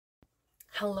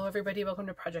Hello everybody, welcome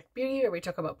to Project Beauty, where we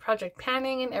talk about project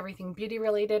panning and everything beauty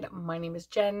related. My name is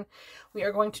Jen. We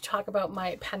are going to talk about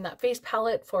my Pan That Face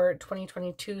palette for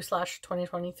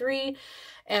 2022/2023,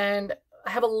 and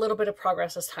I have a little bit of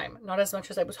progress this time. Not as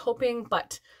much as I was hoping,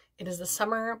 but it is the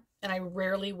summer and I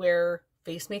rarely wear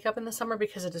face makeup in the summer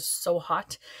because it is so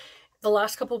hot. The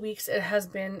last couple weeks it has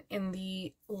been in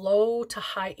the low to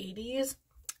high 80s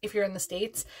if you're in the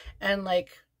States, and like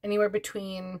anywhere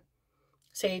between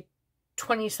say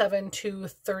 27 to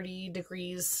 30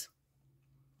 degrees,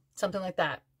 something like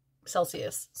that,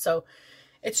 Celsius. So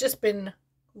it's just been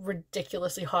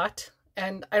ridiculously hot,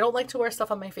 and I don't like to wear stuff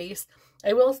on my face.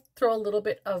 I will throw a little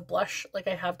bit of blush like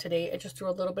I have today. I just threw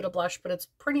a little bit of blush, but it's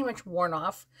pretty much worn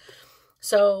off.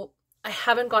 So I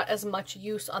haven't got as much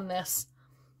use on this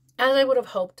as I would have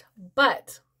hoped,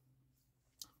 but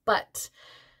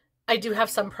I do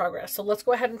have some progress. So let's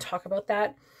go ahead and talk about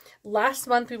that. Last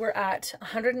month we were at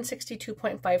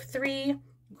 162.53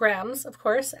 grams, of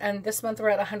course, and this month we're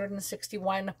at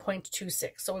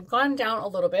 161.26. So we've gone down a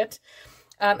little bit.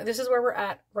 This is where we're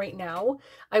at right now.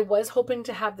 I was hoping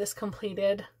to have this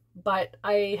completed, but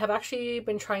I have actually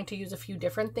been trying to use a few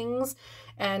different things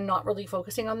and not really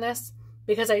focusing on this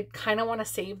because I kind of want to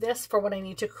save this for when I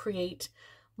need to create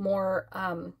more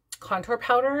contour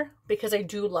powder, because I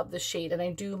do love this shade and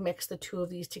I do mix the two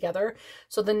of these together.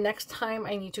 So the next time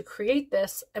I need to create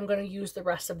this, I'm going to use the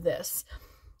rest of this.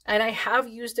 And I have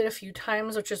used it a few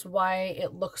times, which is why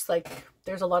it looks like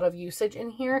there's a lot of usage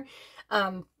in here.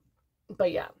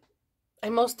 But yeah, I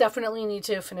most definitely need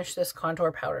to finish this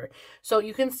contour powder. So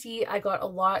you can see I got a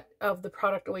lot of the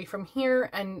product away from here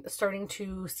and starting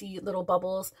to see little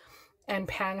bubbles and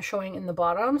pan showing in the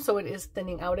bottom, so it is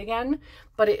thinning out again,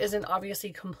 but it isn't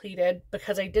obviously completed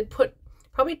because I did put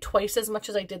probably twice as much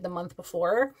as I did the month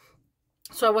before,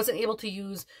 so I wasn't able to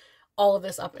use all of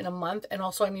this up in a month, and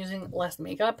also I'm using less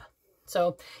makeup.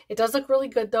 So it does look really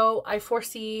good though. I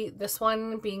foresee this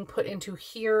one being put into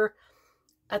here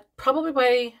at probably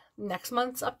by next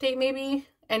month's update maybe,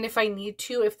 and if I need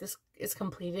to, if this is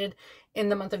completed in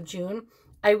the month of June,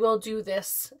 I will do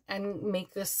this and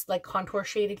make this like contour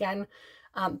shade again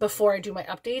before I do my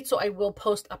update. So I will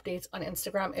post updates on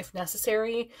Instagram if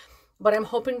necessary, but I'm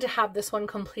hoping to have this one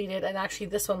completed and actually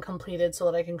this one completed so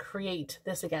that I can create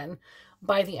this again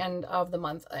by the end of the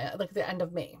month, like the end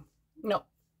of May. No,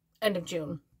 end of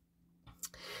June.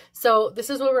 So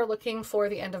this is what we're looking for,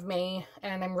 the end of May,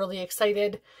 and I'm really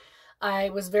excited.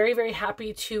 I was very, very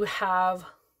happy to have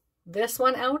this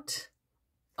one out.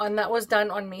 And that was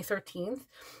done on May 13th.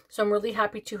 So I'm really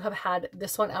happy to have had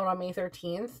this one out on May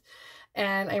 13th.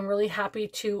 And I'm really happy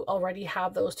to already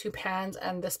have those two pans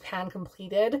and this pan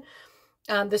completed.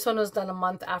 This one was done a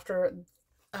month after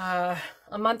the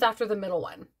middle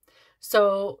one.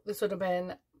 So this would have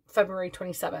been February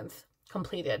 27th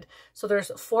completed. So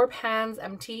there's 4 pans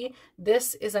empty.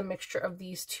 This is a mixture of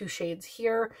these two shades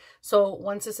here. So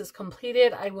once this is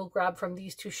completed, I will grab from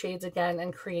these two shades again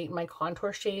and create my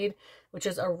contour shade, which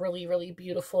is a really, really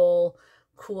beautiful,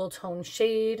 cool tone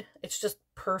shade. It's just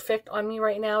perfect on me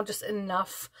right now. Just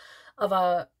enough of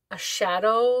a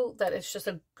shadow that it's just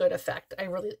a good effect. I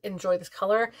really enjoy this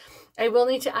color. I will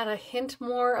need to add a hint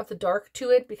more of the dark to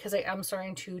it because I am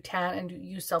starting to tan and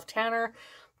use self-tanner.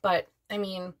 But I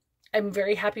mean, I'm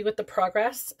very happy with the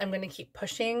progress. I'm going to keep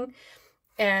pushing.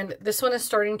 And this one is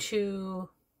starting to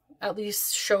at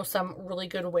least show some really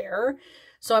good wear.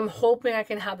 So I'm hoping I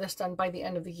can have this done by the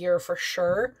end of the year for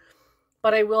sure.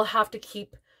 But I will have to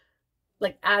keep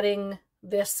like adding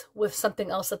this with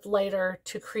something else that's lighter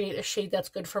to create a shade that's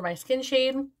good for my skin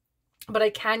shade. But I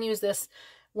can use this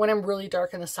when I'm really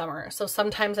dark in the summer. So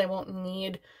sometimes I won't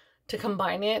need to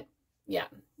combine it. Yeah,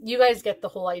 you guys get the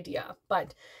whole idea.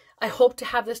 But I hope to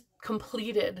have this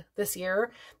completed this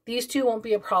year. These two won't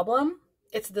be a problem.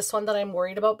 It's this one that I'm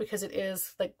worried about because it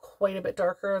is like quite a bit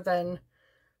darker than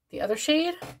the other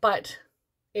shade, but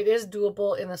it is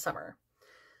doable in the summer.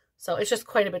 So it's just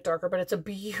quite a bit darker, but it's a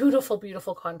beautiful,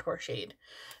 beautiful contour shade.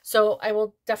 So I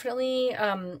will definitely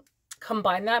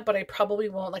combine that, but I probably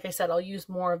won't. Like I said, I'll use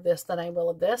more of this than I will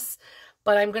of this,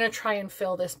 but I'm going to try and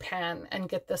fill this pan and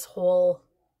get this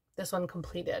one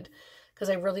completed, because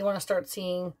I really want to start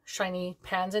seeing shiny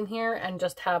pans in here and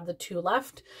just have the 2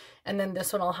 left. And then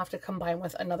this one I'll have to combine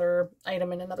with another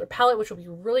item in another palette, which will be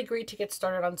really great to get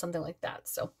started on something like that.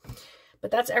 So,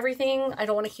 but that's everything. I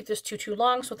don't want to keep this too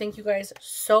long. So thank you guys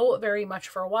so very much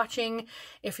for watching.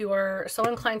 If you are so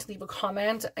inclined to leave a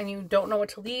comment and you don't know what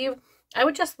to leave, I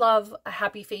would just love a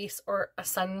happy face or a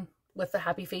sun with a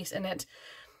happy face in it.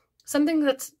 Something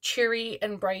that's cheery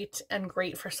and bright and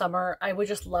great for summer. I would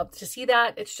just love to see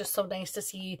that. It's just so nice to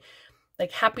see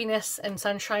like happiness and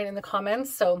sunshine in the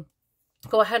comments. So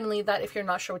go ahead and leave that if you're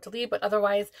not sure what to leave. But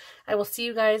otherwise, I will see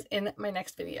you guys in my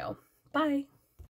next video. Bye.